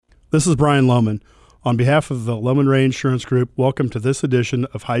This is Brian Loman. On behalf of the Loman-Ray Insurance Group, welcome to this edition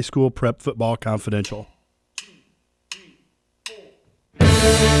of High School Prep Football Confidential.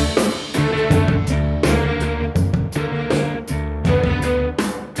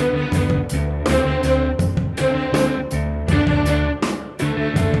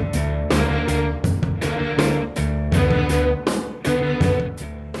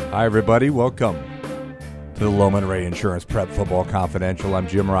 Hi, everybody. Welcome to the Loman-Ray Insurance Prep Football Confidential. I'm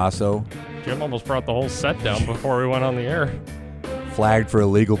Jim Rossow. Jim almost brought the whole set down before we went on the air. Flagged for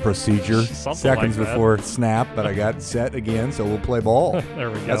illegal procedure seconds like before snap, but I got set again, so we'll play ball. There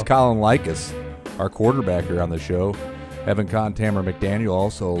we go. That's Colin Likas, our quarterback here on the show. Evan Contamer McDaniel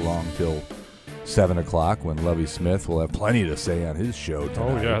also along till 7 o'clock when Lovey Smith will have plenty to say on his show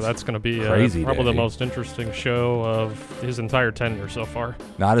tonight. Oh, yeah, that's going to be crazy probably day. the most interesting show of his entire tenure so far.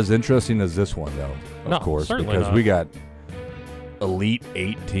 Not as interesting as this one, though, of course, certainly because not. we got Elite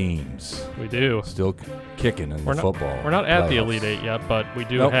 8 teams. We do. Still kicking in the football. We're not at the playoffs. Elite 8 yet, but we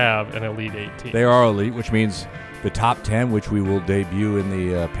do Nope. have an Elite 8 team. They are elite, which means the top 10, which we will debut in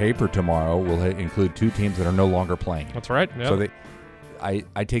the paper tomorrow, will include two teams that are no longer playing. That's right. Yep. So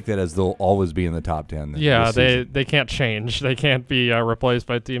I take that as they'll always be in the top 10. Yeah, they can't change. They can't be replaced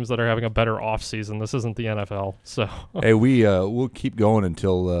by teams that are having a better offseason. This isn't the NFL. So hey, we'll keep going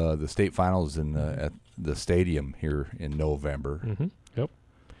until the state finals at the stadium here in November. Mm-hmm.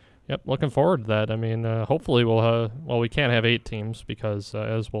 Yep, looking forward to that. I mean, hopefully we can't have 8 teams because,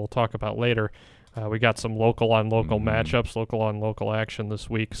 as we'll talk about later, we got some local-on-local matchups, local-on-local action this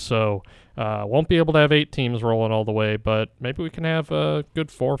week. So won't be able to have 8 teams rolling all the way, but maybe we can have a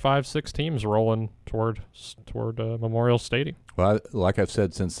good 4, 5, 6 teams rolling toward Memorial Stadium. Well, like I've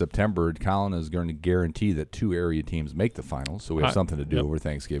said since September, Colin is going to guarantee that 2 area teams make the finals, so we have something to do over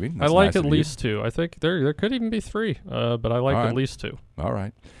Thanksgiving. That's I like nice at of least you. 2. I think there could even be 3, but I like at least 2. All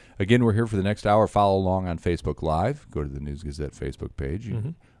right. Again, we're here for the next hour. Follow along on Facebook Live. Go to the News Gazette Facebook page. Mm-hmm.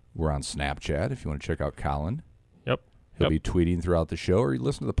 We're on Snapchat if you want to check out Colin. Yep. He'll be tweeting throughout the show, or you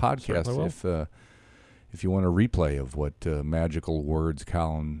listen to the podcast if you want a replay of what magical words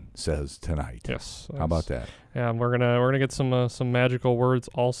Colin says tonight. Yes. How about that? Yeah, and we're gonna get some magical words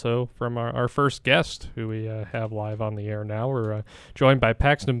also from our first guest who we have live on the air now. We're joined by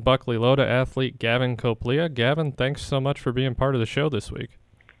Paxton Buckley Loda athlete Gavin Coplia. Gavin, thanks so much for being part of the show this week.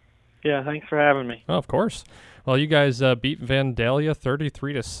 Yeah, thanks for having me. Oh, of course. Well, you guys beat Vandalia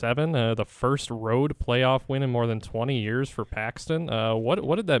 33-7, the first road playoff win in more than 20 years for Paxton.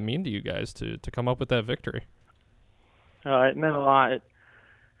 What did that mean to you guys to come up with that victory? It meant a lot. It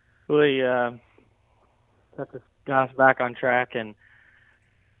really got us back on track, and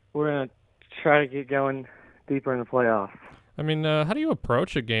we're going to try to get going deeper in the playoffs. I mean, how do you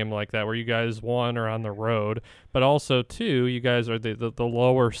approach a game like that where you guys, one, are on the road, but also, two, you guys are the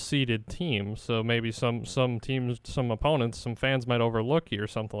lower-seeded team, so maybe some teams, some opponents, some fans might overlook you or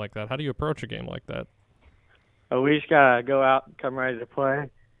something like that. How do you approach a game like that? We just got to go out and come ready to play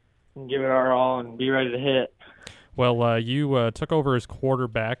and give it our all and be ready to hit. Well, you took over as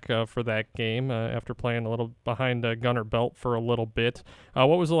quarterback for that game after playing a little behind Gunnar Belt for a little bit.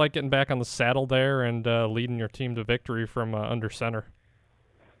 What was it like getting back on the saddle there and leading your team to victory from under center?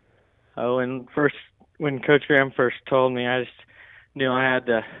 When Coach Graham first told me, I just knew I had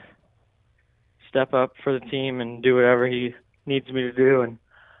to step up for the team and do whatever he needs me to do and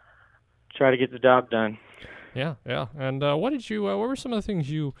try to get the job done. Yeah. And what were some of the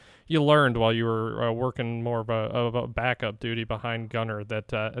things you learned while you were working more of a backup duty behind Gunnar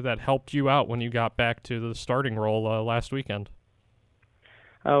that helped you out when you got back to the starting role last weekend?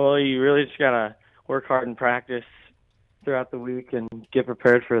 Well, you really just got to work hard in practice throughout the week and get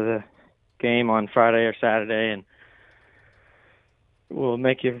prepared for the game on Friday or Saturday, and we'll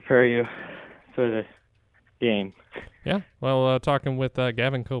prepare you for the game. Yeah, well, talking with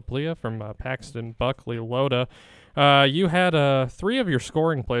Gavin Coplia from Paxton Buckley Loda, you had 3 of your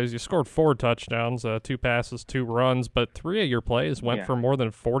scoring plays. You scored 4 touchdowns, 2 passes, 2 runs, but 3 of your plays went for more than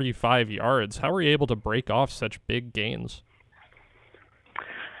 45 yards. How were you able to break off such big gains?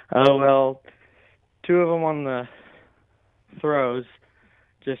 Well, 2 of them on the throws,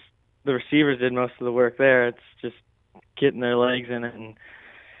 just the receivers did most of the work there. It's just getting their legs in it and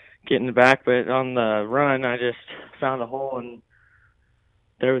getting it back. But on the run, I just found a hole, and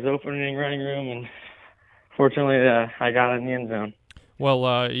there was opening running room, and fortunately I got in the end zone.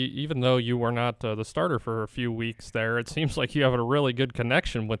 Well, even though you were not the starter for a few weeks there, it seems like you have a really good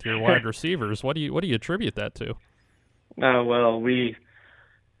connection with your wide receivers. What do you attribute that to? Well, we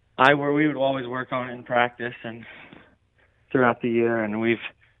would always work on it in practice and throughout the year, and we've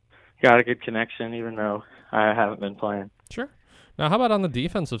got a good connection even though I haven't been playing. Sure. Now, how about on the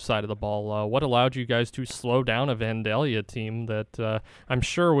defensive side of the ball? What allowed you guys to slow down a Vandalia team that I'm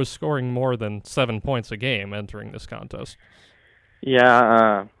sure was scoring more than 7 points a game entering this contest?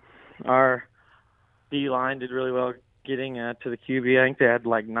 Yeah, our D-line did really well getting to the QB. I think they had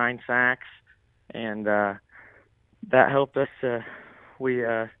like 9 sacks, and that helped us. We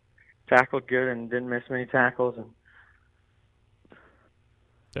tackled good and didn't miss many tackles. And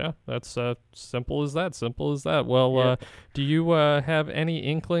yeah, that's simple as that. Simple as that. Well, yeah. Do you have any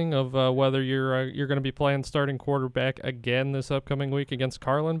inkling of whether you're going to be playing starting quarterback again this upcoming week against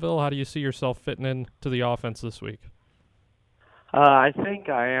Carlinville? How do you see yourself fitting into the offense this week? I think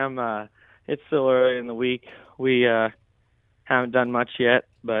I am. It's still early in the week. We haven't done much yet,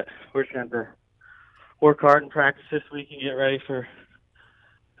 but we're just going to work hard and practice this week and get ready for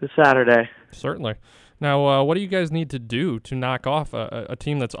the Saturday. Certainly. Now, what do you guys need to do to knock off a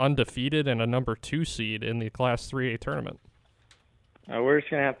team that's undefeated and a number 2 seed in the Class 3A tournament? We're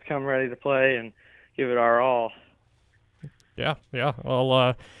just going to have to come ready to play and give it our all. Yeah.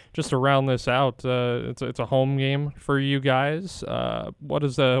 Well, just to round this out, it's a home game for you guys.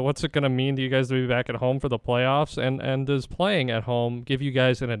 What's it going to mean to you guys to be back at home for the playoffs? And does playing at home give you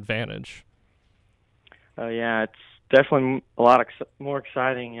guys an advantage? Yeah, it's definitely a lot more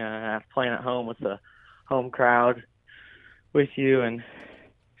exciting playing at home with the home crowd with you, and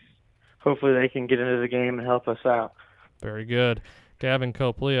hopefully they can get into the game and help us out. Very good. Gavin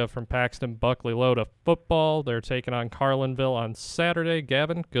Coplia from Paxton Buckley Loda football. They're taking on Carlinville on Saturday.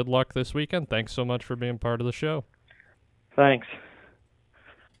 Gavin, good luck this weekend. Thanks so much for being part of the show. Thanks.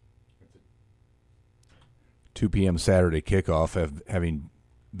 2 p.m. Saturday kickoff. Having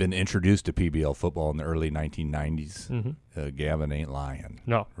been introduced to PBL football in the early 1990s, Gavin ain't lying.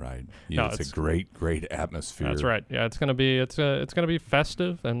 No, right? No, it's a great atmosphere. That's right. Yeah, it's gonna be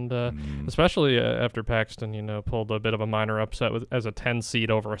festive, and especially after Paxton, pulled a bit of a minor upset as a 10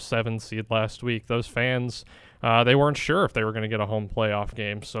 seed over a 7 seed last week. Those fans, they weren't sure if they were going to get a home playoff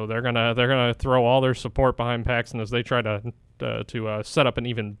game, so they're gonna throw all their support behind Paxton as they try to set up an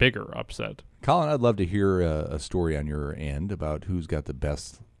even bigger upset. Colin, I'd love to hear a story on your end about who's got the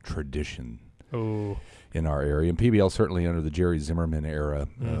best tradition in our area. And PBL certainly under the Jerry Zimmerman era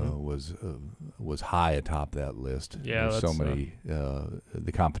was high atop that list. Yeah, there's so many.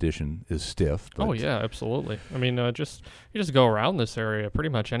 The competition is stiff. But oh yeah, absolutely. I mean, you just go around this area, pretty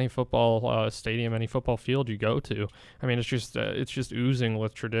much any football stadium, any football field you go to. I mean, it's just oozing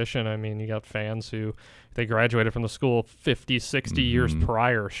with tradition. I mean, you got fans who they graduated from the school 50, 60 years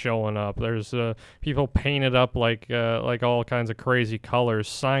prior showing up. There's people painted up like all kinds of crazy colors,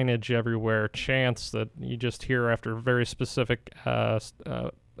 signage everywhere, chants that you just hear after very specific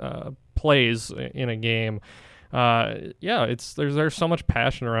plays in a game. There's so much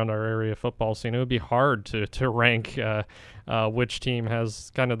passion around our area football scene. It would be hard to rank which team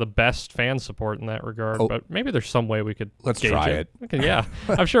has kind of the best fan support in that regard. But maybe there's some way we could gauge try it. Yeah,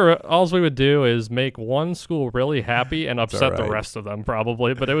 I'm sure all we would do is make one school really happy and upset the rest of them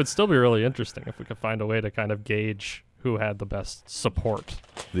probably. But it would still be really interesting if we could find a way to kind of gauge who had the best support.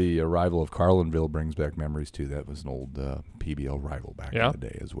 The arrival of Carlinville brings back memories, too. That was an old PBL rival back in the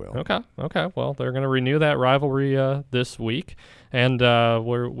day as well. Okay. Well, they're going to renew that rivalry this week. And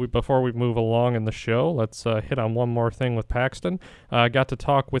before we move along in the show, let's hit on one more thing with Paxton. Got to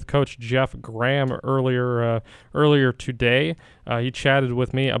talk with Coach Jeff Graham earlier today. He chatted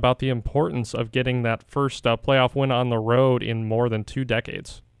with me about the importance of getting that first playoff win on the road in more than 2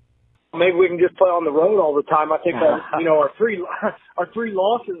 decades. Maybe we can just play on the road all the time. I think our three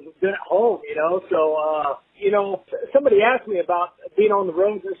losses have been at home. So somebody asked me about being on the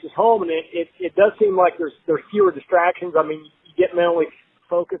road versus home, and it does seem like there's fewer distractions. I mean, you get mentally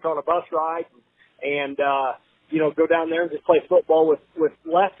focused on a bus ride, and go down there and just play football with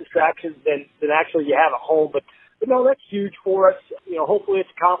less distractions than actually you have at home. But no, that's huge for us. Hopefully it's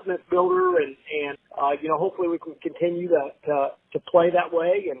a confidence builder, and hopefully we can continue to play that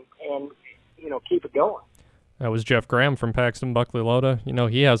way and keep it going. That was Jeff Graham from Paxton Buckley Loda.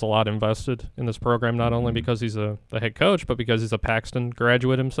 He has a lot invested in this program, not only because he's the head coach, but because he's a Paxton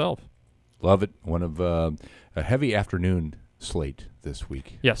graduate himself. Love it. One of a heavy afternoon slate this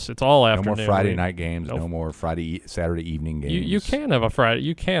week. Yes, it's all afternoon. No more Friday night games. No more Saturday evening games. You can have a Friday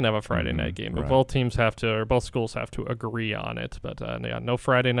night game, but both schools have to agree on it. But no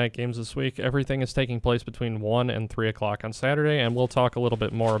Friday night games this week. Everything is taking place between 1 and 3 o'clock on Saturday, and we'll talk a little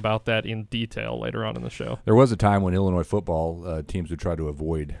bit more about that in detail later on in the show. There was a time when Illinois football teams would try to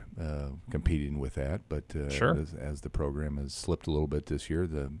avoid competing with that, but as the program has slipped a little bit this year,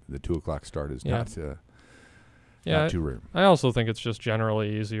 the 2 o'clock start is Yeah, not too rare. I also think it's just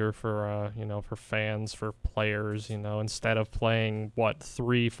generally easier for for fans, for players. Instead of playing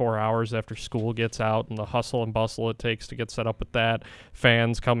 3-4 hours after school gets out and the hustle and bustle it takes to get set up with that,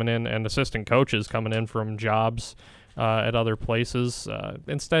 fans coming in and assistant coaches coming in from jobs at other places.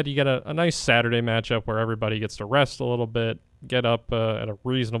 Instead, you get a nice Saturday matchup where everybody gets to rest a little bit, get up at a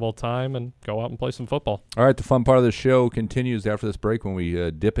reasonable time, and go out and play some football. All right, the fun part of the show continues after this break when we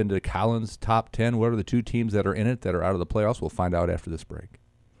dip into Colin's top 10. What are the two teams that are in it that are out of the playoffs? We'll find out after this break.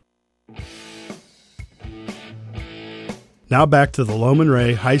 Now back to the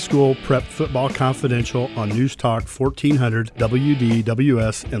Loman-Ray High School Prep Football Confidential on News Talk 1400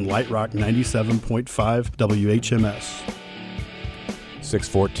 WDWS and Light Rock 97.5 WHMS.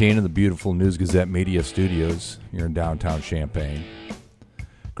 6:14 in the beautiful News Gazette Media Studios here in downtown Champaign.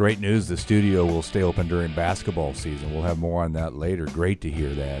 Great news, the studio will stay open during basketball season. We'll have more on that later. Great to hear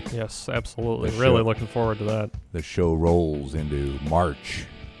that. Yes, absolutely. Really looking forward to that. The show rolls into March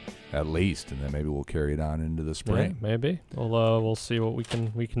at least, and then maybe we'll carry it on into the spring. Yeah, maybe. We'll see what we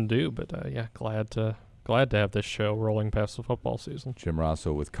can do, but glad to have this show rolling past the football season. Jim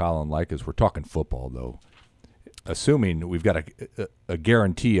Rossow with Colin Likas. We're talking football, though. Assuming we've got a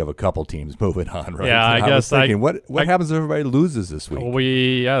guarantee of a couple teams moving on, right? Yeah, I guess. What happens if everybody loses this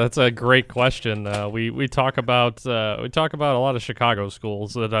week? That's a great question. We talk about a lot of Chicago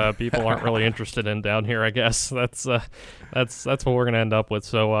schools that people aren't really interested in down here. I guess that's what we're gonna end up with.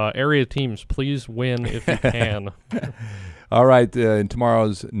 So area teams, please win if you can. All right, in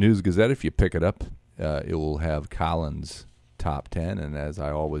tomorrow's News Gazette, if you pick it up, it will have Colin's top 10, and as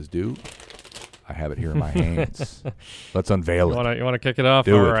I always do, I have it here in my hands. Let's unveil it. You want to kick it off?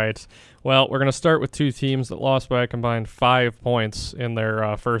 All right. Well, we're going to start with two teams that lost by a combined 5 points in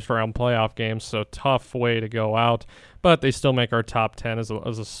their first-round playoff games, so tough way to go out. But they still make our top 10 as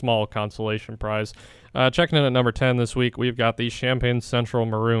a small consolation prize. Checking in at number 10 this week, we've got the Champaign Central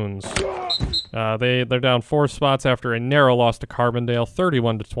Maroons. They're down 4 spots after a narrow loss to Carbondale,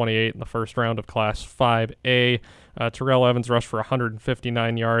 31-28 in the first round of Class 5A. Terrell Evans rushed for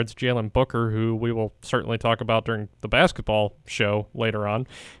 159 yards. Jalen Booker, who we will certainly talk about during the basketball show later on,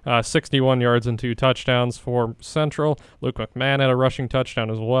 61 yards and 2 touchdowns for Central. Luke McMahon had a rushing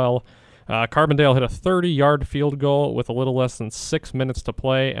touchdown as well. Carbondale hit a 30-yard field goal with a little less than 6 minutes to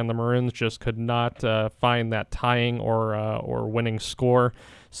play, and the Maroons just could not find that tying or winning score.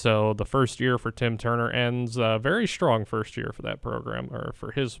 So the first year for Tim Turner ends very strong first year for that program, or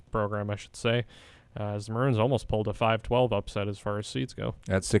for his program, I should say. As the Maroons almost pulled a 5-12 upset as far as seeds go.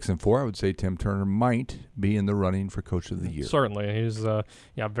 At 6-4, I would say Tim Turner might be in the running for Coach of the Year. Certainly. He's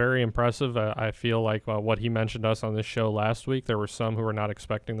very impressive. I feel like what he mentioned us on this show last week, there were some who were not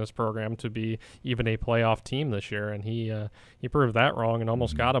expecting this program to be even a playoff team this year, and he proved that wrong and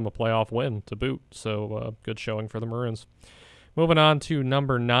almost got him a playoff win to boot. So good showing for the Maroons. Moving on to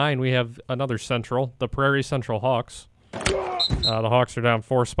number 9, we have another Central, the Prairie Central Hawks. The Hawks are down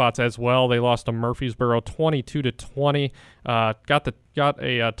 4 spots as well. They lost to Murfreesboro 22-20. Got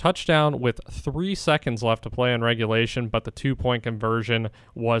a touchdown with 3 seconds left to play in regulation, but the 2-point conversion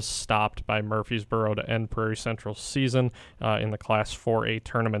was stopped by Murfreesboro to end Prairie Central's season in the Class 4A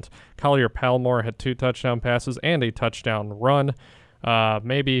tournament. Collier Palmore had 2 touchdown passes and a touchdown run.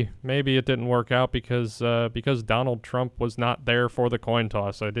 Maybe it didn't work out because Donald Trump was not there for the coin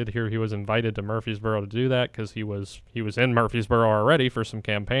toss. I did hear he was invited to Murfreesboro to do that because he was in Murfreesboro already for some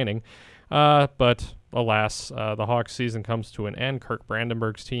campaigning. But alas, the Hawks season comes to an end. Kirk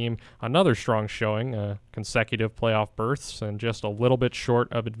Brandenburg's team, another strong showing, consecutive playoff berths, and just a little bit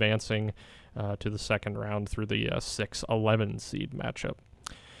short of advancing to the second round through the 6-11 seed matchup.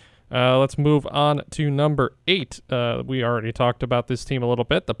 Let's move on to number 8. We already talked about this team a little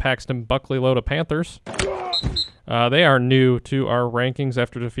bit, the Paxton Buckley Loda Panthers. They are new to our rankings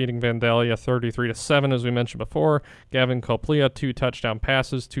after defeating Vandalia 33-7, as we mentioned before. Gavin Coplia, 2 touchdown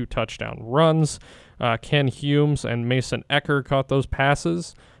passes, 2 touchdown runs. Ken Humes and Mason Ecker caught those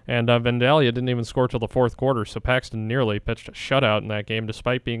passes. And Vandalia didn't even score till the fourth quarter, so Paxton nearly pitched a shutout in that game,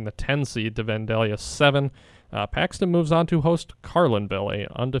 despite being the 10 seed to Vandalia 7. Paxton moves on to host Carlinville,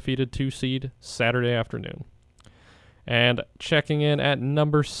 a undefeated 2 seed, Saturday afternoon. And checking in at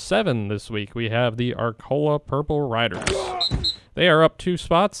number 7 this week, we have the Arcola Purple Riders. They are up 2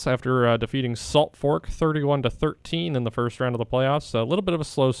 spots after defeating Salt Fork 31-13 in the first round of the playoffs. A little bit of a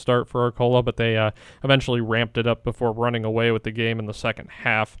slow start for Arcola, but they eventually ramped it up before running away with the game in the second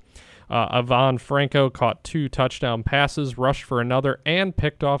half. Ivan Franco caught 2 touchdown passes, rushed for another, and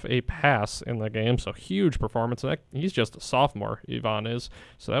picked off a pass in the game. So huge performance. He's just a sophomore, Ivan is.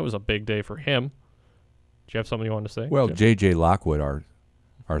 So that was a big day for him. Do you have something you wanted to say? Well, J.J. Lockwood,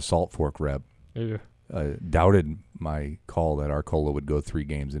 our Salt Fork rep, doubted my call that Arcola would go 3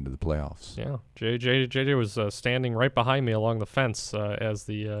 games into the playoffs. Yeah, JJ was standing right behind me along the fence as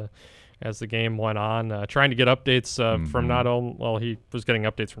the game went on, trying to get updates from not only, well, he was getting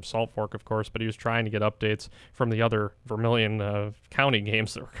updates from Salt Fork, of course, but he was trying to get updates from the other Vermilion County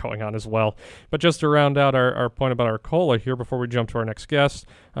games that were going on as well. But just to round out our point about Arcola here before we jump to our next guest,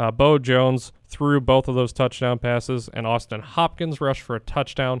 Bo Jones threw both of those touchdown passes, and Austin Hopkins rushed for a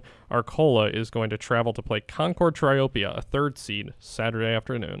touchdown. Arcola is going to travel to play Concord Triopia, a 3rd seed, Saturday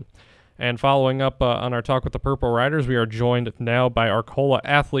afternoon. And following up on our talk with the Purple Riders, we are joined now by Arcola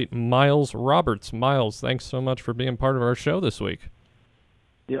athlete Miles Roberts. Miles, thanks so much for being part of our show this week.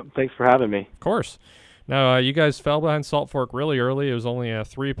 Yep, thanks for having me. Of course. Now, you guys fell behind Salt Fork really early. It was only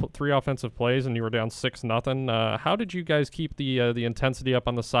three offensive plays, and you were down 6-0. How did you guys keep the intensity up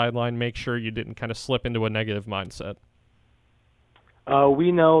on the sideline, make sure you didn't kind of slip into a negative mindset?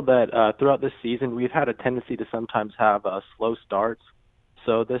 We know that throughout this season, we've had a tendency to sometimes have slow starts.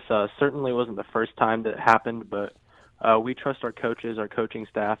 So this certainly wasn't the first time that it happened, but we trust our coaches, our coaching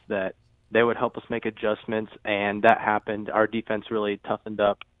staff, that they would help us make adjustments, and that happened. Our defense really toughened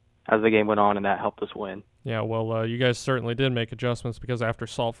up as the game went on, and that helped us win. Yeah, well, you guys certainly did make adjustments, because after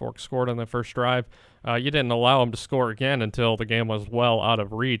Salt Fork scored on the first drive, you didn't allow them to score again until the game was well out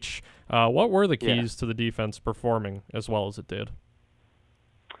of reach. What were the keys to the defense performing as well as it did?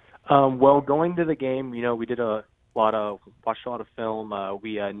 Well, going to the game, we did watched a lot of film.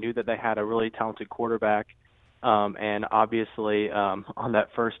 We knew that they had a really talented quarterback, and obviously on that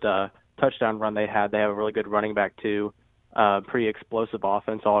first touchdown run they have a really good running back too. Pretty explosive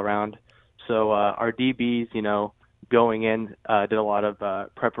offense all around. So our DBs, going in, did a lot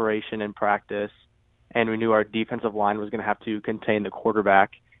of preparation and practice, and we knew our defensive line was going to have to contain the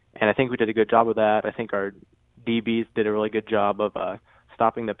quarterback, and I think we did a good job of that. I think our DBs did a really good job of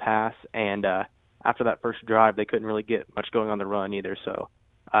stopping the pass, and after that first drive, they couldn't really get much going on the run either. So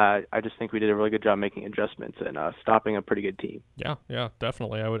I just think we did a really good job making adjustments and stopping a pretty good team. Yeah,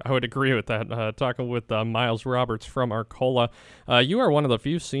 definitely. I would agree with that. Talking with Miles Roberts from Arcola, you are one of the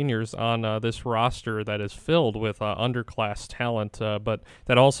few seniors on this roster that is filled with underclass talent, but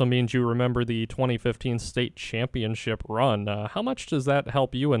that also means you remember the 2015 state championship run. How much does that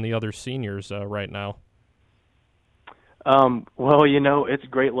help you and the other seniors right now? Well, it's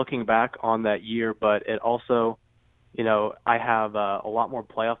great looking back on that year, but it also, I have a lot more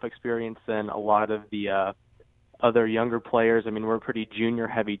playoff experience than a lot of the other younger players. I mean, we're a pretty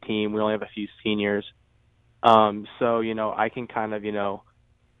junior-heavy team. We only have a few seniors. So, I can kind of,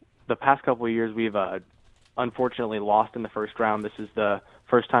 the past couple of years we've unfortunately lost in the first round. This is the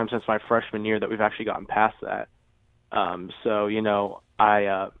first time since my freshman year that we've actually gotten past that. So,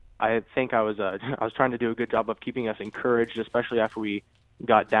 I think I was trying to do a good job of keeping us encouraged, especially after we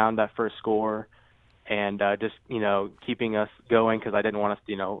got down that first score, and just keeping us going, because I didn't want us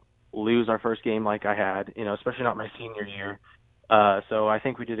to lose our first game like I had, especially not my senior year. So I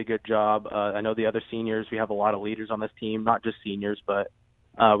think we did a good job. I know the other seniors, we have a lot of leaders on this team, not just seniors, but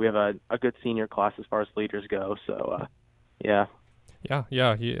we have a good senior class as far as leaders go. So yeah.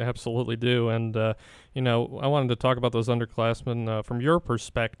 Yeah, you absolutely do. And, I wanted to talk about those underclassmen from your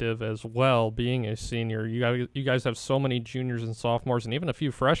perspective as well, being a senior. You guys have so many juniors and sophomores and even a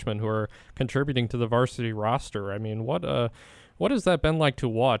few freshmen who are contributing to the varsity roster. I mean, what has that been like to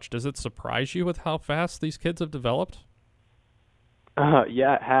watch? Does it surprise you with how fast these kids have developed?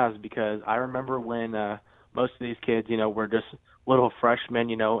 Yeah, it has, because I remember when most of these kids, were just little freshmen,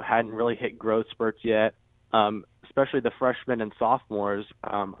 hadn't really hit growth spurts yet. Especially the freshmen and sophomores.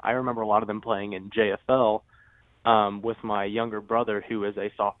 I remember a lot of them playing in JFL with my younger brother, who is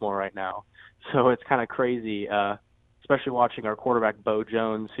a sophomore right now. So it's kind of crazy, especially watching our quarterback, Bo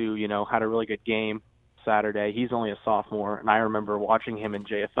Jones, who, had a really good game Saturday. He's only a sophomore, and I remember watching him in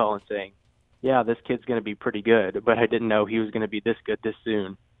JFL and saying, yeah, this kid's going to be pretty good, but I didn't know he was going to be this good this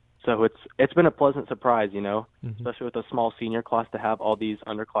soon. So it's been a pleasant surprise, especially with a small senior class, to have all these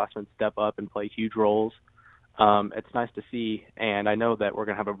underclassmen step up and play huge roles. It's nice to see, and I know that we're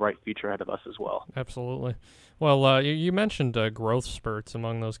going to have a bright future ahead of us as well. Absolutely. Well, you mentioned growth spurts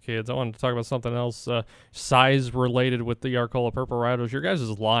among those kids. I wanted to talk about something else, size-related with the Arcola Purple Riders. Your guys'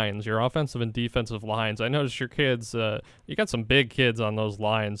 lines, your offensive and defensive lines. I noticed your kids, you got some big kids on those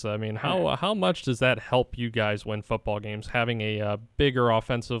lines. I mean, how much does that help you guys win football games, having a bigger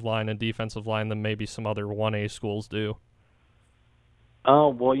offensive line and defensive line than maybe some other 1A schools do?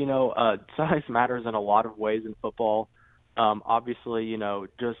 Well, size matters in a lot of ways in football. Obviously,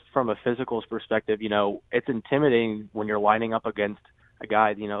 just from a physicals perspective, it's intimidating when you're lining up against a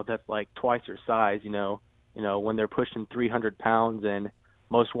guy, that's like twice your size, when they're pushing 300 pounds and,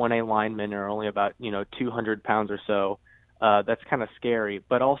 most 1A linemen are only about 200 pounds or so. That's kind of scary.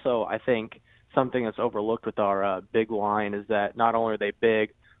 But also, I think something that's overlooked with our big line is that not only are they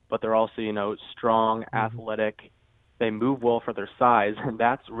big, but they're also strong, athletic. They move well for their size, and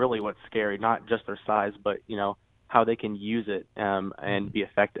that's really what's scary. Not just their size, but how they can use it and be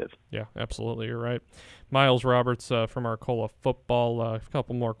effective. Yeah, absolutely. You're right. Miles Roberts from Arcola Football. A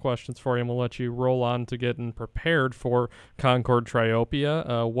couple more questions for you, and we'll let you roll on to getting prepared for Concord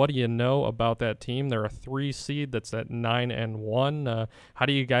Triopia. What do you know about that team? They're a 3 seed that's at 9-1. How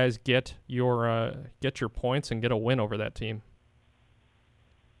do you guys get your points and get a win over that team?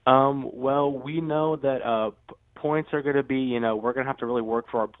 Well, we know that points are going to be, we're going to have to really work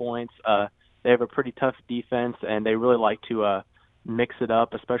for our points. They have a pretty tough defense, and they really like to mix it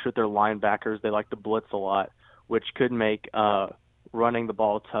up, especially with their linebackers. They like to blitz a lot, which could make running the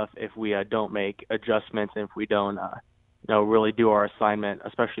ball tough if we don't make adjustments and if we don't, really do our assignment,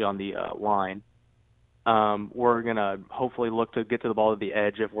 especially on the line. We're going to hopefully look to get to the ball at the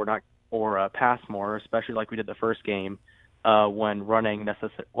edge if we're not, or pass more, especially like we did the first game when running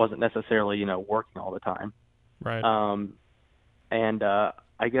wasn't necessarily, working all the time. Right. And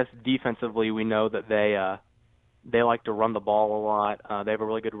I guess defensively, we know that they like to run the ball a lot. They have a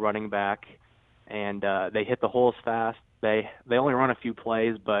really good running back, and they hit the holes fast. They only run a few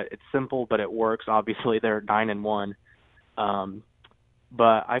plays, but it's simple, but it works. Obviously, they're 9-1.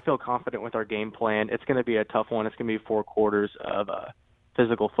 But I feel confident with our game plan. It's going to be a tough one. It's going to be 4 quarters of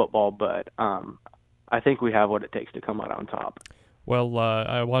physical football, but I think we have what it takes to come out on top. Well,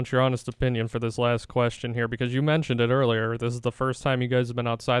 I want your honest opinion for this last question here, because you mentioned it earlier. This is the first time you guys have been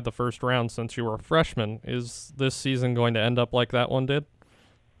outside the first round since you were a freshman. Is this season going to end up like that one did?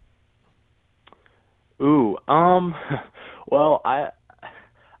 Ooh, well, I'm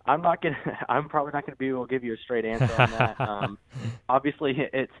probably not gonna be able to give you a straight answer on that. Obviously,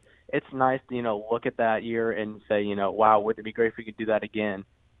 it's nice to look at that year and say wow, wouldn't it be great if we could do that again?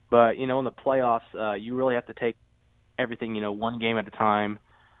 But in the playoffs, you really have to take everything, one game at a time.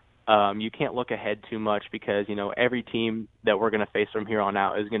 You can't look ahead too much because, every team that we're going to face from here on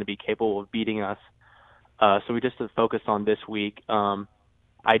out is going to be capable of beating us. So we just have to focus on this week.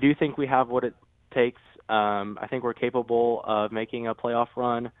 I do think we have what it takes. I think we're capable of making a playoff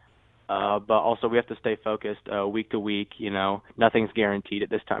run, but also we have to stay focused week to week. Nothing's guaranteed at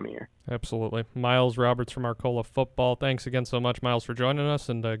this time of year. Absolutely. Miles Roberts from Arcola Football. Thanks again so much, Miles, for joining us,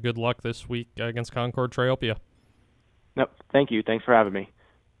 and good luck this week against Concord Triopia. Nope. Thank you. Thanks for having me.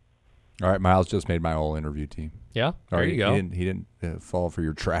 All right, Miles just made my whole interview team. Yeah, there you go. He didn't fall for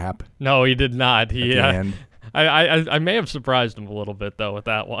your trap. No, he did not. I may have surprised him a little bit though with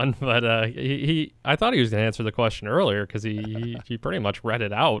that one, but I thought he was going to answer the question earlier because he pretty much read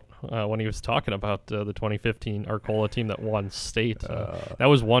it out when he was talking about the 2015 Arcola team that won state. That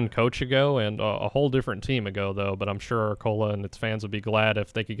was one coach ago and a whole different team ago though. But I'm sure Arcola and its fans would be glad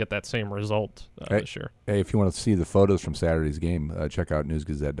if they could get that same result this year. Hey, if you want to see the photos from Saturday's game, check out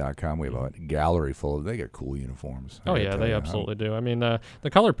newsgazette.com. We have a gallery full of. They got cool uniforms. Oh yeah, they absolutely do. I mean, the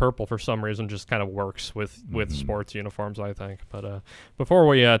color purple for some reason just kind of works with sports uniforms, I think. But before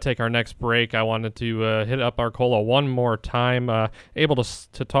we take our next break, I wanted to hit up Arcola one more time. Able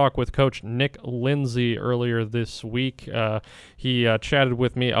to talk with Coach Nick Lindsay earlier this week. He chatted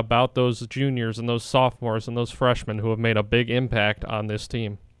with me about those juniors and those sophomores and those freshmen who have made a big impact on this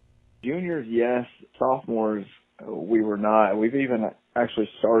team. Juniors, yes. Sophomores, we were not. We've even actually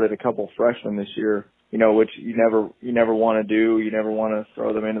started a couple freshmen this year, which you never want to do. You never want to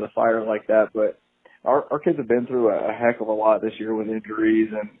throw them into the fire like that, but our kids have been through a heck of a lot this year with injuries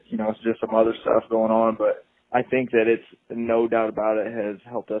and, it's just some other stuff going on. But I think that it's no doubt about it has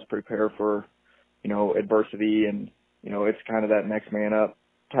helped us prepare for, adversity and, it's kind of that next man up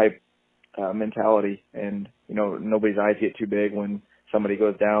type mentality. And, nobody's eyes get too big when somebody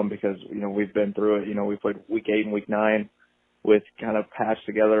goes down because, we've been through it. We played week 8 and week 9 with kind of patched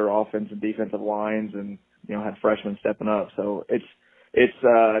together offensive and defensive lines and, had freshmen stepping up. So it's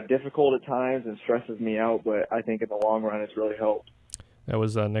difficult at times and stresses me out, but I think in the long run it's really helped. That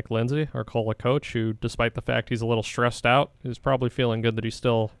was Nick Lindsay, our Arcola coach, who, despite the fact he's a little stressed out, is probably feeling good that he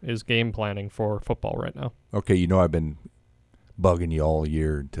still is game planning for football right now. Okay, I've been bugging you all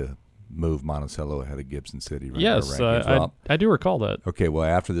year to move Monticello ahead of Gibson City. Right? Yes, I do recall that. Okay, well,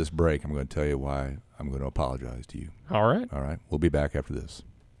 after this break, I'm going to tell you why I'm going to apologize to you. All right. We'll be back after this.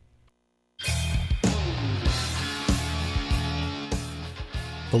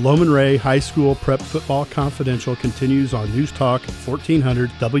 The Loman-Ray High School Prep Football Confidential continues on News Talk 1400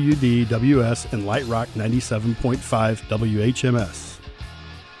 WDWS and Light Rock 97.5 WHMS.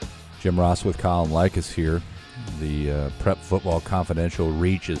 Jim Ross with Colin Likas here. The Prep Football Confidential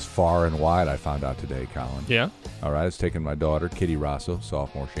reach is far and wide, I found out today, Colin. Yeah? All right, I was taking my daughter, Kitty Rossow,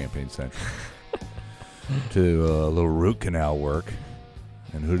 sophomore, Champaign Central, to a little root canal work.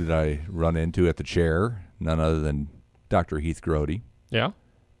 And who did I run into at the chair? None other than Dr. Heath Grody. Yeah?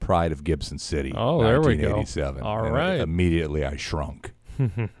 Pride of Gibson City, Oh, there we go. 1987. All and right. Immediately I shrunk.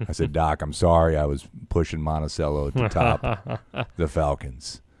 I said, Doc, I'm sorry I was pushing Monticello to top the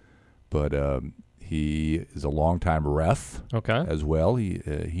Falcons. But he is a longtime ref as well. He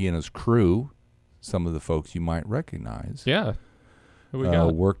and his crew, some of the folks you might recognize. Yeah. Who we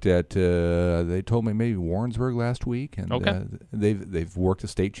got? Worked at, they told me maybe Warrensburg last week. And they've worked a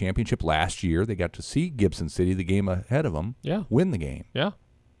state championship last year. They got to see Gibson City, the game ahead of them, win the game. Yeah.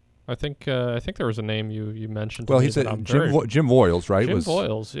 I think there was a name you mentioned. Well, he said Jim Voiles, right? Jim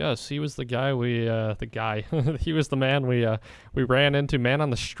Voiles, yes, he was the guy he was the man we ran into, man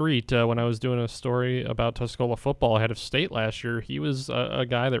on the street when I was doing a story about Tuscola football ahead of state last year. He was a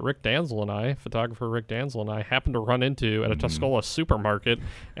guy that photographer Rick Danzel and I happened to run into at a Tuscola supermarket,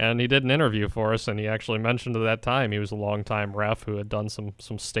 and he did an interview for us, and he actually mentioned at that time he was a longtime ref who had done some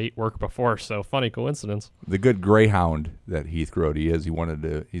state work before. So funny coincidence. The good greyhound that Heath Grody is,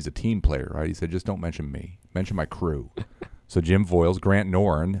 he's a team player, right? He said, just don't mention me. Mention my crew. So Jim Voiles, Grant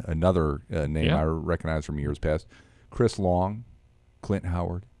Noren, another name I recognize from years past, Chris Long, Clint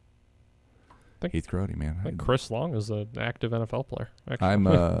Howard, Heath Grody, man. I think Chris Long is an active NFL player.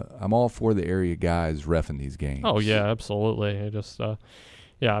 Actually. I'm all for the area guys reffing these games. Oh yeah, absolutely.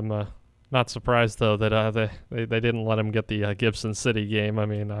 I'm not surprised though that they didn't let him get the Gibson City game. I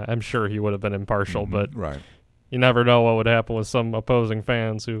mean, I'm sure he would have been impartial, but right. You never know what would happen with some opposing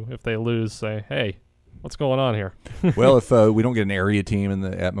fans who, if they lose, say, "Hey, what's going on here?" Well, if we don't get an area team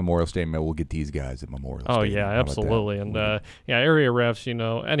at Memorial Stadium, we'll get these guys at Memorial Stadium. Oh yeah, absolutely. And area refs,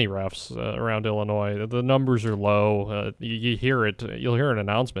 any refs around Illinois, the numbers are low. You hear it. You'll hear an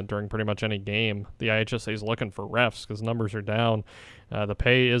announcement during pretty much any game. The IHSA is looking for refs because numbers are down. The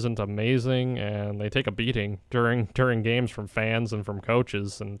pay isn't amazing, and they take a beating during games from fans and from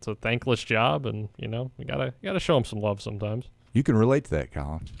coaches, and it's a thankless job. And we gotta show them some love sometimes. You can relate to that,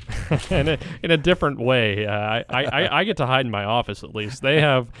 Colin. in a different way. I get to hide in my office at least. They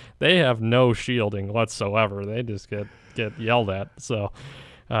have no shielding whatsoever. They just get yelled at. So.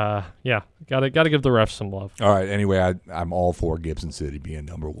 Gotta give the refs some love. All right. Anyway, I'm all for Gibson City being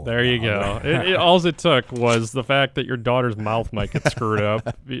number one. There you go. All it took was the fact that your daughter's mouth might get screwed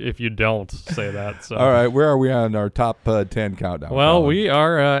up if you don't say that. So. All right. Where are we on our top 10 countdown? Well, Colin? we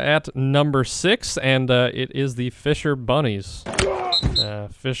are at number 6, and it is the Fisher Bunnies.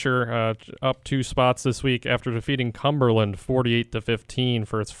 Fisher up 2 spots this week after defeating Cumberland 48-15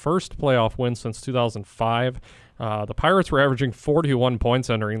 for its first playoff win since 2005. The Pirates were averaging 41 points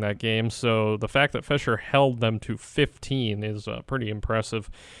entering that game, so the fact that Fisher held them to 15 is pretty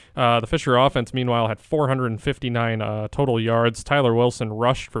impressive. The Fisher offense, meanwhile, had 459 total yards. Tyler Wilson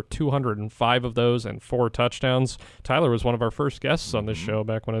rushed for 205 of those and 4 touchdowns. Tyler was one of our first guests on this show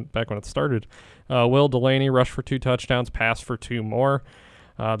back when it started. Will Delaney rushed for 2 touchdowns, passed for 2 more.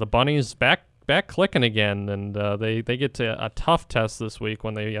 The Bunnies back clicking again, and they get to a tough test this week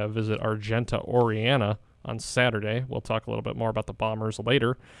when they visit Argenta-Oriana on Saturday. We'll talk a little bit more about the Bombers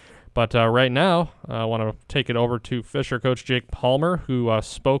later. But right now, I want to take it over to Fisher coach Jake Palmer, who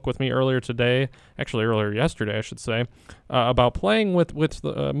spoke with me earlier yesterday, I should say, about playing with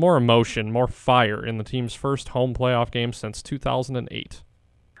more emotion, more fire in the team's first home playoff game since 2008.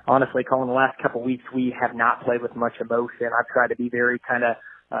 Honestly, Colin, the last couple of weeks we have not played with much emotion. I've tried to be very kind of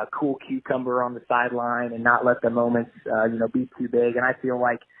cool cucumber on the sideline and not let the moments, be too big. And I feel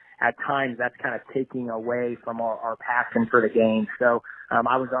like at times that's kind of taking away from our passion for the game. So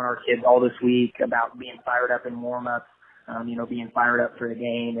I was on our kids all this week about being fired up in warm-ups, being fired up for the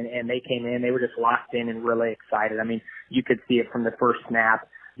game. And they came in, they were just locked in and really excited. I mean, you could see it from the first snap,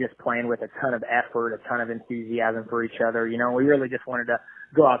 just playing with a ton of effort, a ton of enthusiasm for each other. We really just wanted to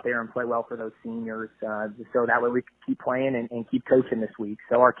go out there and play well for those seniors so that way we could keep playing and keep coaching this week.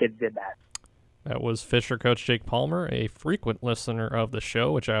 So our kids did that. That was Fisher coach Jake Palmer, a frequent listener of the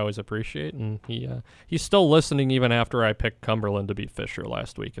show, which I always appreciate, and he's still listening even after I picked Cumberland to beat Fisher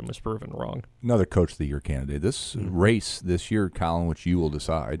last week and was proven wrong. Another Coach of the Year candidate. This race this year, Colin, which you will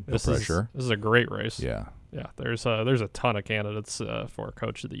decide. This is a great race. Yeah. Yeah, there's a ton of candidates for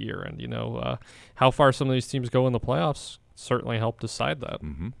Coach of the Year, and how far some of these teams go in the playoffs certainly help decide that.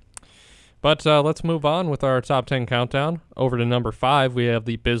 Mm-hmm. But let's move on with our top 10 countdown. Over to number 5, we have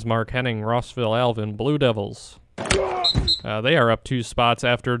the Bismarck-Henning-Rossville-Alvin Blue Devils. They are up 2 spots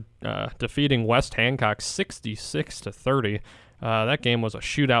after defeating West Hancock 66-30. That game was a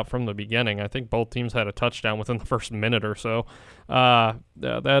shootout from the beginning. I think both teams had a touchdown within the first minute or so.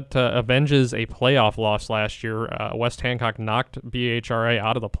 That avenges a playoff loss last year. West Hancock knocked BHRA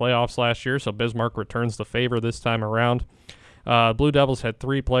out of the playoffs last year, so Bismarck returns the favor this time around. Blue Devils had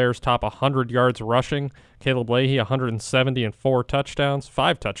 3 players top 100 yards rushing. Caleb Leahy, 170 and 4 touchdowns.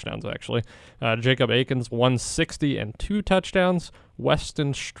 5 touchdowns, actually. Jacob Akins, 160 and 2 touchdowns.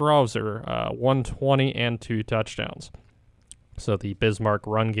 Weston Strausser, 120 and 2 touchdowns. So the Bismarck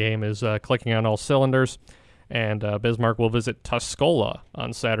run game is clicking on all cylinders. And Bismarck will visit Tuscola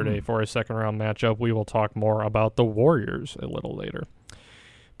on Saturday for a second-round matchup. We will talk more about the Warriors a little later.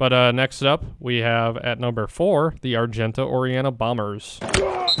 But next up, we have at number 4, the Argenta-Oriana Bombers.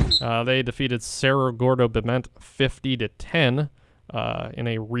 They defeated Cerro Gordo Bement 50-10 in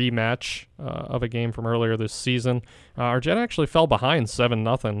a rematch of a game from earlier this season. Argenta actually fell behind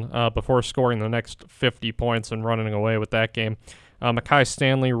 7-0 before scoring the next 50 points and running away with that game. Mackay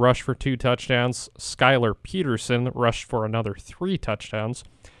Stanley rushed for 2 touchdowns. Skylar Peterson rushed for another 3 touchdowns.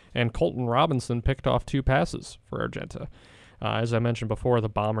 And Colton Robinson picked off 2 passes for Argenta. As I mentioned before, the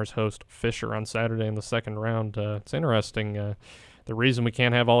Bombers host Fisher on Saturday in the second round. It's interesting. The reason we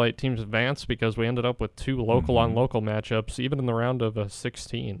can't have all 8 teams advance because we ended up with 2 local-on-local matchups, even in the round of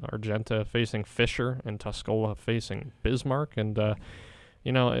 16. Argenta facing Fisher and Tuscola facing Bismarck. And,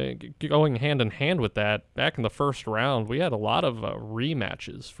 going hand-in-hand with that, back in the first round, we had a lot of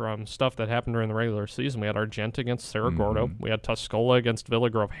rematches from stuff that happened during the regular season. We had Argenta against Cerro Gordo. We had Tuscola against Villa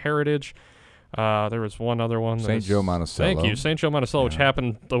Grove Heritage. There was one other one. St. Joe Monticello. Thank you. St. Joe Monticello, which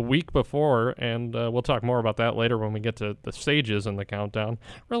happened the week before, and we'll talk more about that later when we get to the stages in the countdown.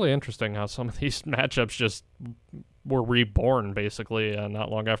 Really interesting how some of these matchups just were reborn, basically,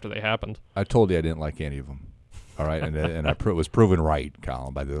 not long after they happened. I told you I didn't like any of them. All right, and I was proven right,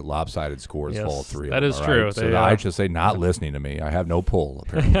 Colin, by the lopsided scores of all 3 of them. That is true. Right? So the IHSA not listening to me. I have no pull,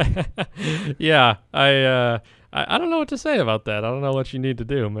 apparently. Yeah, I don't know what to say about that. I don't know what you need to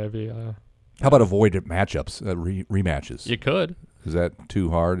do, maybe. How about avoided matchups, rematches? You could. Is that too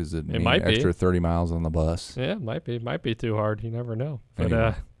hard? Is it might extra be. 30 miles on the bus? Yeah, it might be. It might be too hard. You never know. But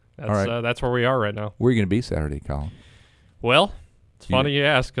anyway. that's where we are right now. Where are you going to be Saturday, Colin? Well, it's funny you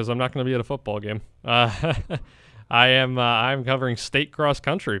ask because I'm not going to be at a football game. I'm covering state cross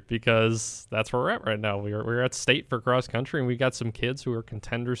country because that's where we're at right now. We're at state for cross country, and we got some kids who are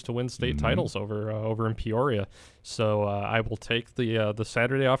contenders to win state titles over in Peoria. So I will take the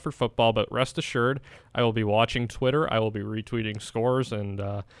Saturday off for football, but rest assured, I will be watching Twitter. I will be retweeting scores,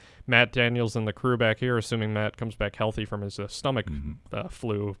 and Matt Daniels and the crew back here, assuming Matt comes back healthy from his stomach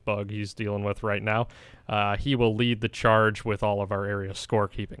flu bug he's dealing with right now, he will lead the charge with all of our area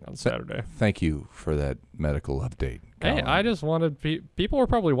scorekeeping on Saturday. Thank you for that medical update, Colin. Hey, I just wanted people were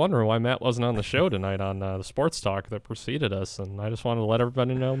probably wondering why Matt wasn't on the show tonight on the sports talk that preceded us, and I just wanted to let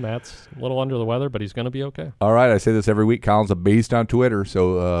everybody know Matt's a little under the weather, but he's going to be okay. All right, I say this every week. Colin's a beast on Twitter,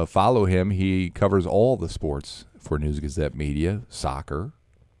 so follow him. He covers all the sports for News Gazette Media, soccer,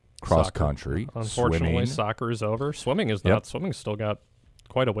 cross country, Unfortunately, swimming. Soccer is over. Swimming is not. Swimming's still got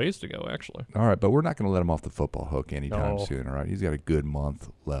quite a ways to go, actually. All right, but we're not going to let him off the football hook anytime soon, all right? He's got a good month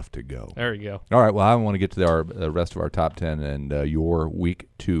left to go. There you go. All right, well, I want to get to the rest of our top 10 and your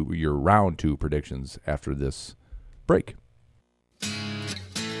your round 2 predictions after this break.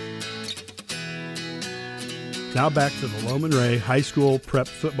 Now back to the Loman-Ray High School Prep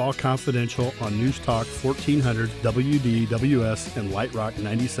Football Confidential on News Talk 1400 WDWS and Light Rock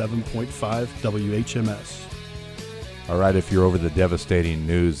 97.5 WHMS. All right, if you're over the devastating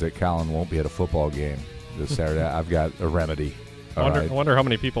news that Colin won't be at a football game this Saturday, I've got a remedy. I wonder how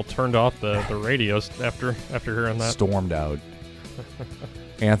many people turned off the radios after hearing that. Stormed out.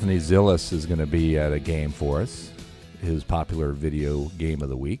 Anthony Zillis is going to be at a game for us, his popular video game of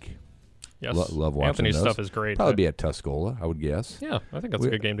the week. Yes, love watching Anthony's those. stuff is great. Probably be at Tuscola, I would guess. Yeah, I think that's a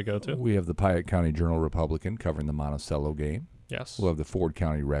good game to go to. We have the Piatt County Journal-Republican covering the Monticello game. Yes. We'll have the Ford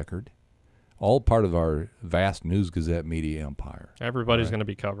County Record. All part of our vast News Gazette media empire. Everybody's going to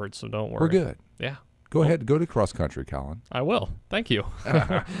be covered, so don't worry. We're good. Yeah. Go ahead. Go to cross country, Colin. I will. Thank you.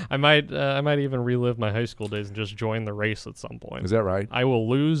 I might even relive my high school days and just join the race at some point. Is that right? I will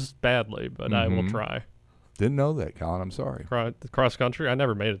lose badly, but I will try. Didn't know that, Colin. I'm sorry. Cross country, I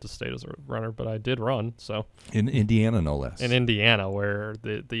never made it to state as a runner, but I did run. So in Indiana, no less. In Indiana, where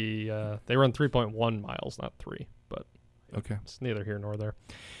they run 3.1 miles, not 3. But okay, it's neither here nor there.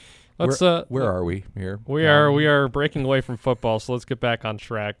 Where are we here? We are breaking away from football, so let's get back on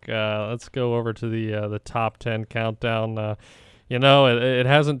track. Let's go over to the top 10 countdown. It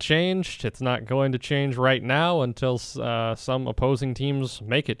hasn't changed. It's not going to change right now until some opposing teams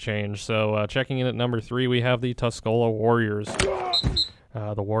make it change. So checking in at number 3, we have the Tuscola Warriors.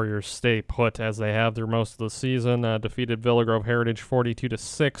 The Warriors stay put as they have through most of the season. Defeated Villa Grove Heritage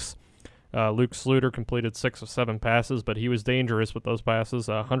 42-6. Luke Sluter completed 6 of 7 passes, but he was dangerous with those passes.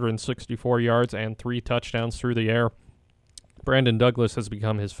 164 yards and 3 touchdowns through the air. Brandon Douglas has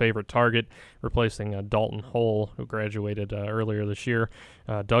become his favorite target, replacing Dalton Hull, who graduated earlier this year.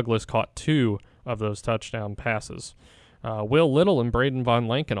 Douglas caught 2 of those touchdown passes. Will Little and Braden Von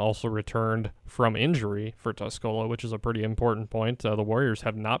Lanken also returned from injury for Tuscola, which is a pretty important point. The Warriors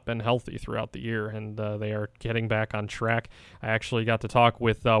have not been healthy throughout the year, and they are getting back on track. I actually got to talk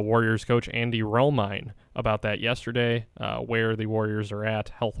with Warriors coach Andy Romine about that yesterday, where the Warriors are at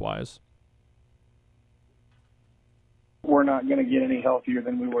health-wise. We're not going to get any healthier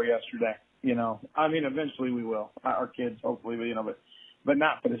than we were yesterday. Eventually we will. Our kids, hopefully, but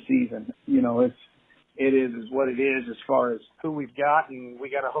not for the season. It is what it is as far as who we've got, and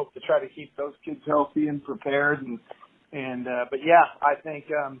we got to hope to try to keep those kids healthy and prepared. But yeah, I think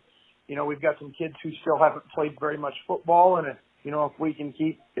we've got some kids who still haven't played very much football, and if we can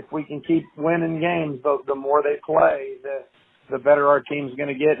keep winning games, the more they play, the better our team's going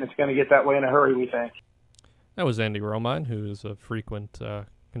to get, and it's going to get that way in a hurry, we think. That was Andy Romine, who is a frequent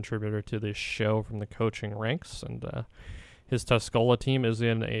contributor to this show from the coaching ranks, and his Tuscola team is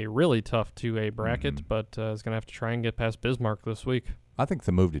in a really tough 2A bracket, but is going to have to try and get past Bismarck this week. I think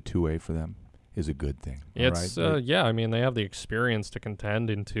the move to 2A for them is a good thing. It's right? they have the experience to contend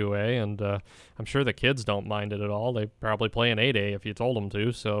in 2A, and I'm sure the kids don't mind it at all. They probably play in 8A if you told them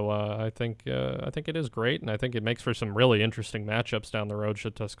to. So I think it is great, and I think it makes for some really interesting matchups down the road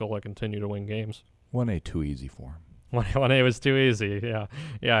should Tuscola continue to win games. 1A too easy for them. 1A was too easy. Yeah.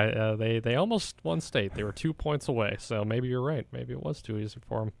 They almost won state. They were 2 points away. So maybe you're right. Maybe it was too easy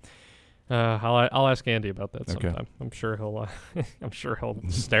for them. I'll ask Andy about that sometime. Okay. I'm sure he'll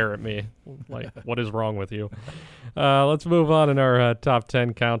stare at me like, what is wrong with you? Let's move on in our top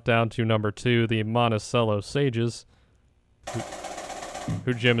 10 countdown to number 2, the Monticello Sages,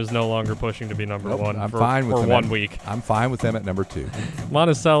 who Jim is no longer pushing to be number 1 for 1 week. I'm fine with them at number 2.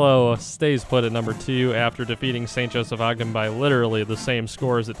 Monticello stays put at number 2 after defeating St. Joseph Ogden by literally the same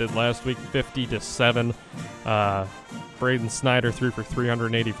score as it did last week, 50-7. Braden Snyder threw for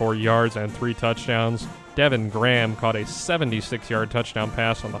 384 yards and 3 touchdowns. Devin Graham caught a 76-yard touchdown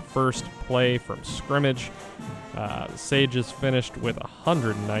pass on the first play from scrimmage. The Sages finished with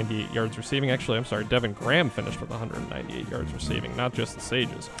 198 yards receiving. Actually, I'm sorry, Devin Graham finished with 198 yards receiving, not just the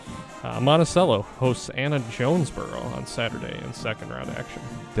Sages. Monticello hosts Anna Jonesboro on Saturday in second-round action.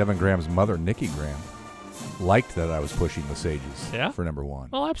 Devin Graham's mother, Nikki Graham, liked that I was pushing the Sages for number 1.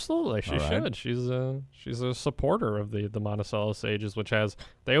 Well, absolutely. She should. She's a supporter of the Monticello Sages, which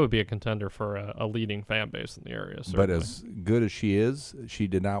they would be a contender for a leading fan base in the area. Certainly. But as good as she is, she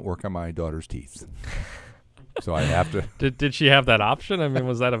did not work on my daughter's teeth. So I have to. Did she have that option? I mean,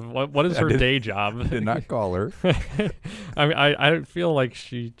 was that what is her day job? I did not call her. I mean, I feel like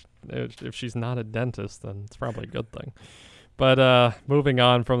if she's not a dentist, then it's probably a good thing. But moving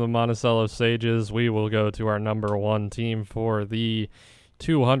on from the Monticello Sages, we will go to our number 1 team for the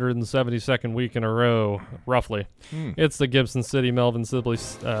 272nd week in a row, roughly. It's the Gibson City Melvin Sibley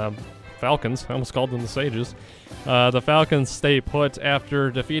Falcons. I almost called them the Sages. The Falcons stay put after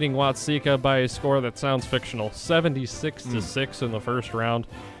defeating Watsika by a score that sounds fictional, 76-6 in the first round.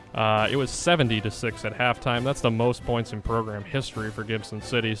 It was 70-6 at halftime. That's the most points in program history for Gibson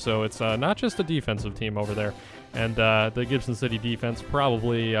City. So it's not just a defensive team over there. And the Gibson City defense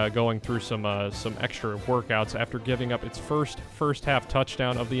probably going through some extra workouts after giving up its first half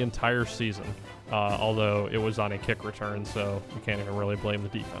touchdown of the entire season. Although it was on a kick return, so you can't even really blame the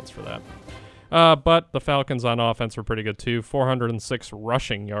defense for that. But the Falcons on offense were pretty good too. 406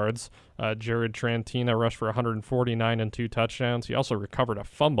 rushing yards. Jared Trantina rushed for 149 and 2 touchdowns. He also recovered a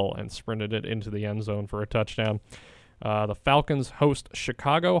fumble and sprinted it into the end zone for a touchdown. The Falcons host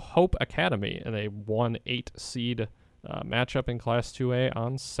Chicago Hope Academy in a 1-8 seed matchup in Class 2A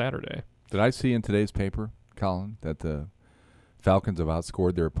on Saturday. Did I see in today's paper, Colin, that the Falcons have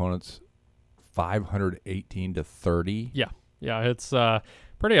outscored their opponents 518-30? Yeah, it's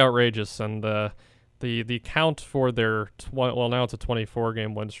pretty outrageous, and the count for their now it's a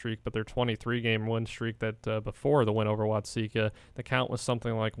 24-game win streak, but their 23-game win streak that before the win over Watsika, the count was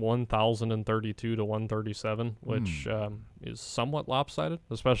something like 1,032 to 137, which is somewhat lopsided,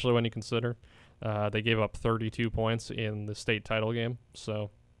 especially when you consider they gave up 32 points in the state title game,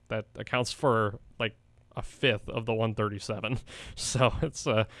 so that accounts for like a fifth of the 137. So it's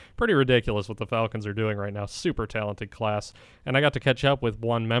pretty ridiculous what the Falcons are doing right now. Super talented class. And I got to catch up with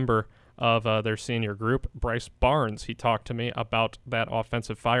one member of their senior group, Bryce Barnes. He talked to me about that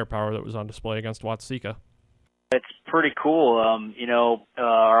offensive firepower that was on display against Watsika. It's pretty cool.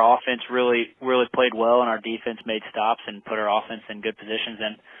 Our offense really played well, and our defense made stops and put our offense in good positions,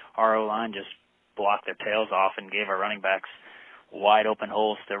 and our O-line just blocked their tails off and gave our running backs wide open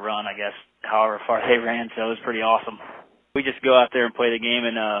holes to run, I guess, however far they ran, so it was pretty awesome. We just go out there and play the game,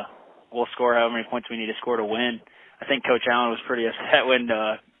 and we'll score however many points we need to score to win. I think Coach Allen was pretty upset when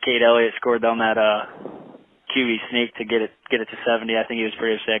Cade Elliott scored on that QB sneak to get it to 70. I think he was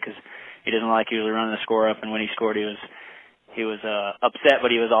pretty upset because he doesn't like usually running the score up, and when he scored, he was upset,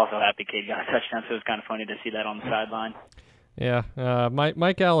 but he was also happy Cade got a touchdown, so it was kind of funny to see that on the sideline. Yeah,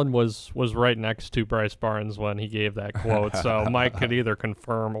 Mike Allen was right next to Bryce Barnes when he gave that quote, so Mike could either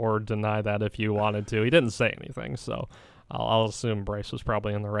confirm or deny that if you wanted to. He didn't say anything, so I'll assume Bryce was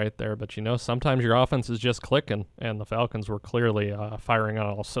probably in the right there. But, sometimes your offense is just clicking, and the Falcons were clearly firing on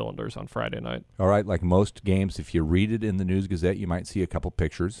all cylinders on Friday night. All right, like most games, if you read it in the News-Gazette, you might see a couple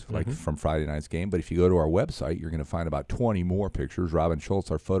pictures, like from Friday night's game. But if you go to our website, you're going to find about 20 more pictures. Robin Schultz,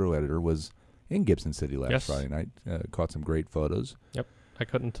 our photo editor, was in Gibson City last Friday night. Caught some great photos. Yep. I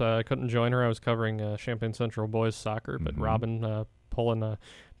couldn't join her. I was covering Champaign Central boys soccer, but Robin pulling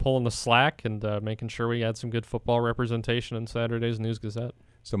the slack and making sure we had some good football representation in Saturday's News-Gazette.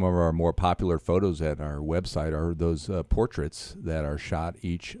 Some of our more popular photos at our website are those portraits that are shot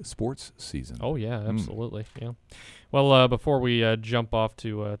each sports season. Oh, yeah, absolutely. Yeah. Well, before we jump off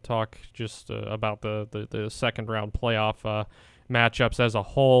to talk just about the second-round playoff matchups as a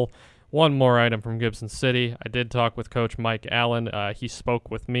whole, one more item from Gibson City. I did talk with Coach Mike Allen. He spoke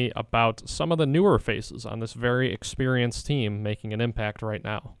with me about some of the newer faces on this very experienced team making an impact right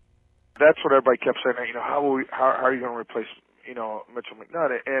now. That's what everybody kept saying. How are you going to replace Mitchell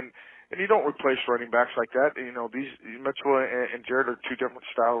McNutt? And you don't replace running backs like that. These Mitchell and Jared are two different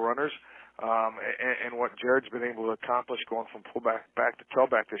style runners. And what Jared's been able to accomplish going from fullback back to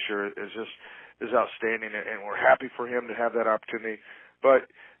tailback this year is outstanding, and we're happy for him to have that opportunity.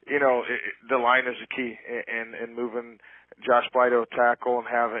 But the line is the key, and moving Josh Blight to tackle and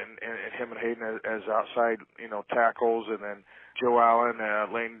having and him and Hayden as outside tackles, and then Joe Allen,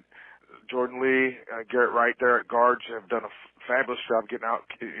 Jordan Lee, Garrett Wright there at guards have done a fabulous job getting out,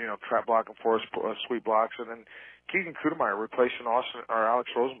 trap blocking for us, sweep blocks, and then Keegan Kudemeyer replacing Alex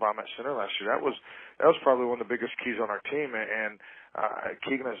Rosenbaum at center last year. That was probably one of the biggest keys on our team, and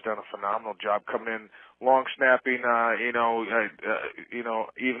Keegan has done a phenomenal job coming in, long snapping,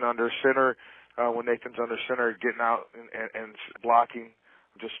 even under center, when Nathan's under center, getting out and blocking,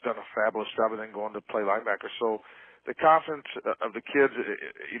 just done a fabulous job, and then going to play linebacker. So the confidence of the kids,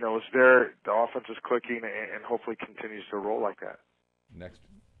 is there. The offense is clicking, and hopefully continues to roll like that. Next.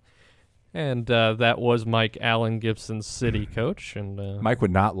 And that was Mike Allen, Gibson City coach. And Mike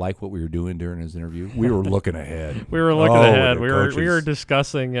would not like what we were doing during his interview. We were looking ahead. We were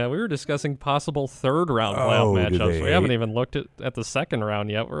discussing possible third round playoff matchups. We haven't even looked at the second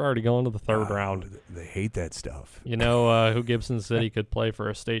round yet. We're already going to the third round. They hate that stuff. You know who Gibson City could play for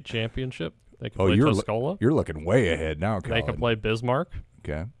a state championship? They could play Tuscola. You're looking way ahead now, Colin. They could play Bismarck.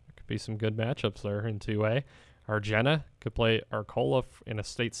 Okay. Could be some good matchups there in 2A. Argenta could play Arcola in a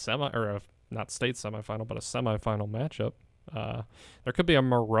state not state semifinal, but a semifinal matchup. There could be a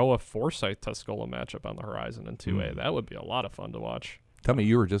Maroa Forsyth Tuscola matchup on the horizon in 2A. That would be a lot of fun to watch. Tell me,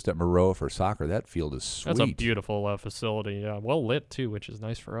 you were just at Maroa for soccer. That field is sweet. That's a beautiful facility. Well lit, too, which is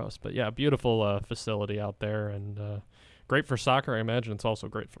nice for us. But, yeah, beautiful facility out there, and great for soccer. I imagine it's also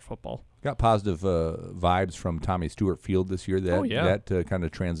great for football. Got positive vibes from Tommy Stewart Field this year. That kind of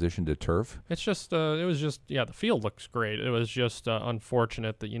transition to turf. It's just, the field looks great. It was just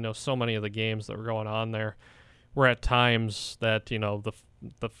unfortunate that, so many of the games that were going on there were at times that,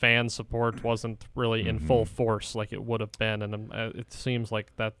 the fan support wasn't really in full force like it would have been. And it seems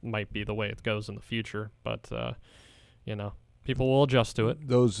like that might be the way it goes in the future. But, people will adjust to it.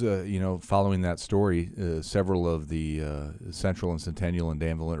 Those, following that story, several of the Central and Centennial and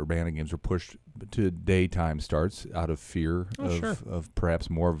Danville and Urbana games were pushed to daytime starts out of fear of perhaps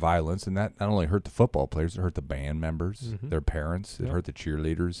more violence. And that not only hurt the football players, it hurt the band members, their parents, it hurt the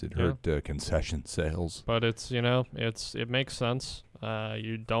cheerleaders, it hurt concession sales. But it makes sense.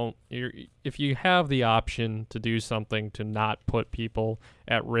 If you have the option to do something to not put people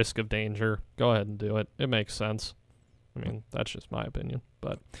at risk of danger, go ahead and do it. It makes sense. I mean, that's just my opinion.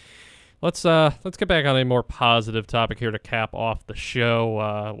 But let's get back on a more positive topic here to cap off the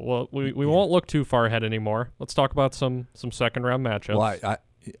show. We won't look too far ahead anymore. Let's talk about some second round matchups. Well,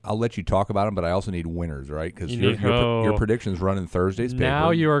 I'll let you talk about them, but I also need winners, right? Because your predictions run in Thursday's paper. Now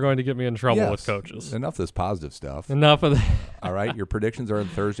you are going to get me in trouble with coaches. Enough of this positive stuff. Enough of that. All right, your predictions are in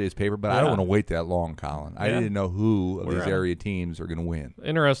Thursday's paper, but I don't want to wait that long, Colin. I didn't know who of these area teams are going to win.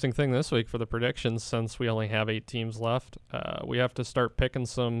 Interesting thing this week for the predictions, since we only have 8 teams left, we have to start picking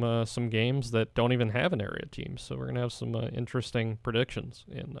some games that don't even have an area team. So we're going to have some interesting predictions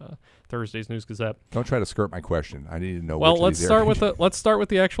in Thursday's News Gazette. Don't try to skirt my question. I need to know. Well, let's start with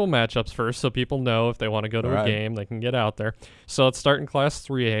the actual matchups first, so people know if they want to go to a game, they can get out there. So let's start in Class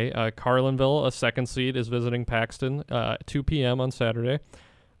 3A. Carlinville, a 2nd seed, is visiting Paxton 2 p.m. on Saturday.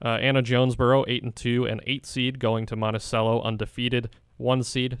 Anna Jonesboro, 8-2, an 8 seed, going to Monticello, undefeated, 1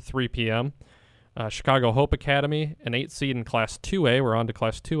 seed, 3 p.m. Chicago Hope Academy, an 8 seed in Class 2A. We're on to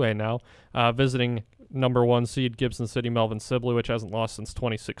Class 2A now. Visiting number 1 seed Gibson City Melvin Sibley, which hasn't lost since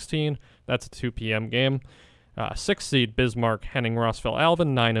 2016. That's a 2 p.m. game. 6 seed Bismarck Henning Rossville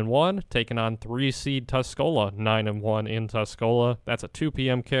Alvin, 9-1, taking on 3 seed Tuscola, 9-1 in Tuscola. That's a 2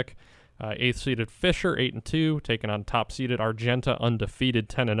 p.m. kick. 8th seeded Fisher, 8-2, taking on top seeded Argenta, undefeated,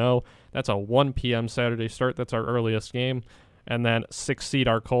 10-0. That's a 1 p.m. Saturday start. That's our earliest game. And then 6th seed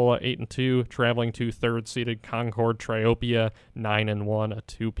Arcola, 8-2, traveling to 3rd seeded Concord Triopia, 9-1, a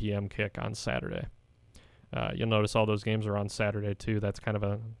 2 p.m. kick on Saturday. You'll notice all those games are on Saturday, too. That's kind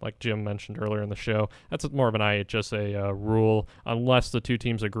of like Jim mentioned earlier in the show, that's more of an IHSA rule. Unless the 2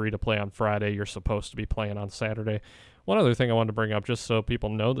 teams agree to play on Friday, you're supposed to be playing on Saturday. One other thing I wanted to bring up, just so people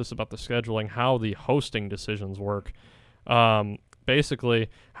know this about the scheduling, how the hosting decisions work. Basically,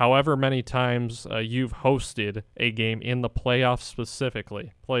 however many times you've hosted a game in the playoffs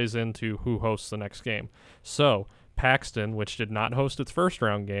specifically plays into who hosts the next game. So Paxton, which did not host its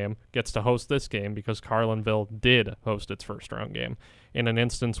first-round game, gets to host this game because Carlinville did host its first-round game. In an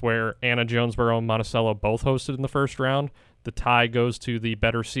instance where Anna Jonesboro and Monticello both hosted in the first round, the tie goes to the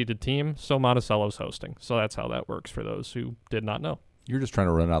better-seeded team, so Monticello's hosting. So that's how that works for those who did not know. You're just trying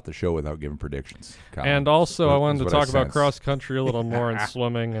to run out the show without giving predictions, Colin. And also, I wanted to talk about cross-country a little more and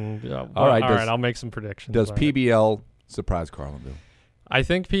swimming. And all right, I'll make some predictions. Does PBL surprise Carlinville? I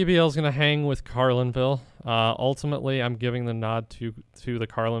think PBL is going to hang with Carlinville. Ultimately, I'm giving the nod to the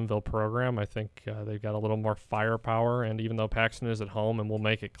Carlinville program. I think they've got a little more firepower, and even though Paxton is at home and will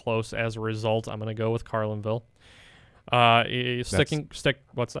make it close as a result, I'm going to go with Carlinville. What's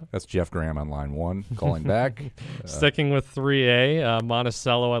that? That's Jeff Graham on line 1 calling back. Sticking with 3A,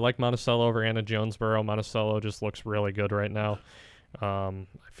 Monticello. I like Monticello over Anna Jonesboro. Monticello just looks really good right now. I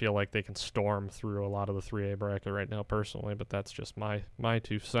feel like they can storm through a lot of the 3A bracket right now personally, but that's just my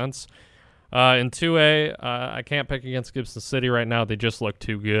 2 cents. In 2A, I can't pick against Gibson City right now. They just look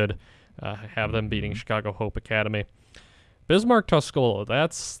too good. Have them beating Chicago Hope Academy. Bismarck Tuscola,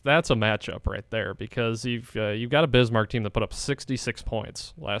 that's a matchup right there because you've got a Bismarck team that put up 66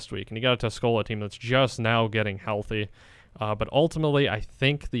 points last week, and you got a Tuscola team that's just now getting healthy. But ultimately, I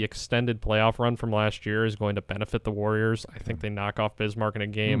think the extended playoff run from last year is going to benefit the Warriors. I think they knock off Bismarck in a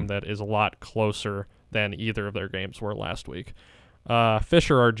game that is a lot closer than either of their games were last week.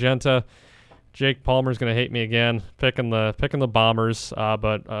 Fisher Argenta. Jake Palmer's going to hate me again, picking the Bombers.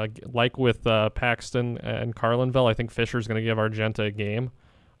 But like with Paxton and Carlinville, I think Fisher's going to give Argenta a game.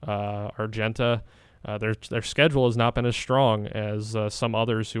 Argenta, their schedule has not been as strong as some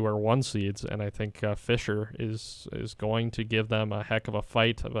others who are 1 seeds, and I think Fisher is going to give them a heck of a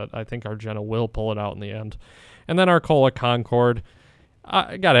fight. But I think Argenta will pull it out in the end. And then Arcola Concord.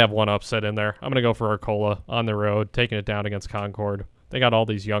 I got to have one upset in there. I'm going to go for Arcola on the road, taking it down against Concord. They got all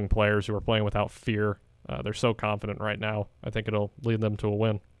these young players who are playing without fear. They're so confident right now. I think it'll lead them to a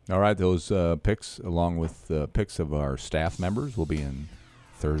win. All right, those picks, along with picks of our staff members, will be in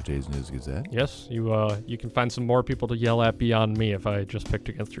Thursday's News Gazette. Yes, you can find some more people to yell at beyond me if I just picked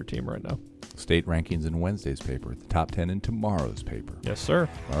against your team right now. State rankings in Wednesday's paper, the top 10 in tomorrow's paper. Yes, sir.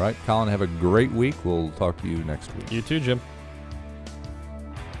 All right, Colin, have a great week. We'll talk to you next week. You too, Jim.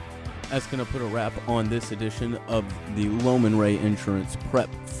 That's going to put a wrap on this edition of the Loman-Ray Insurance Prep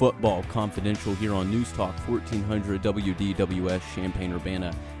Football Confidential here on News Talk 1400 WDWS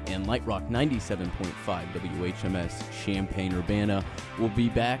Champaign-Urbana and Light Rock 97.5 WHMS Champaign-Urbana. We'll be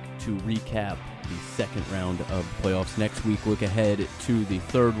back to recap the second round of the playoffs next week. Look ahead to the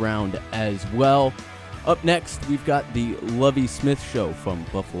third round as well. Up next, we've got the Lovie Smith Show from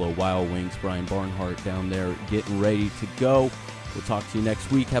Buffalo Wild Wings. Brian Barnhart down there getting ready to go. We'll talk to you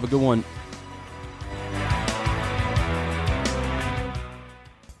next week. Have a good one.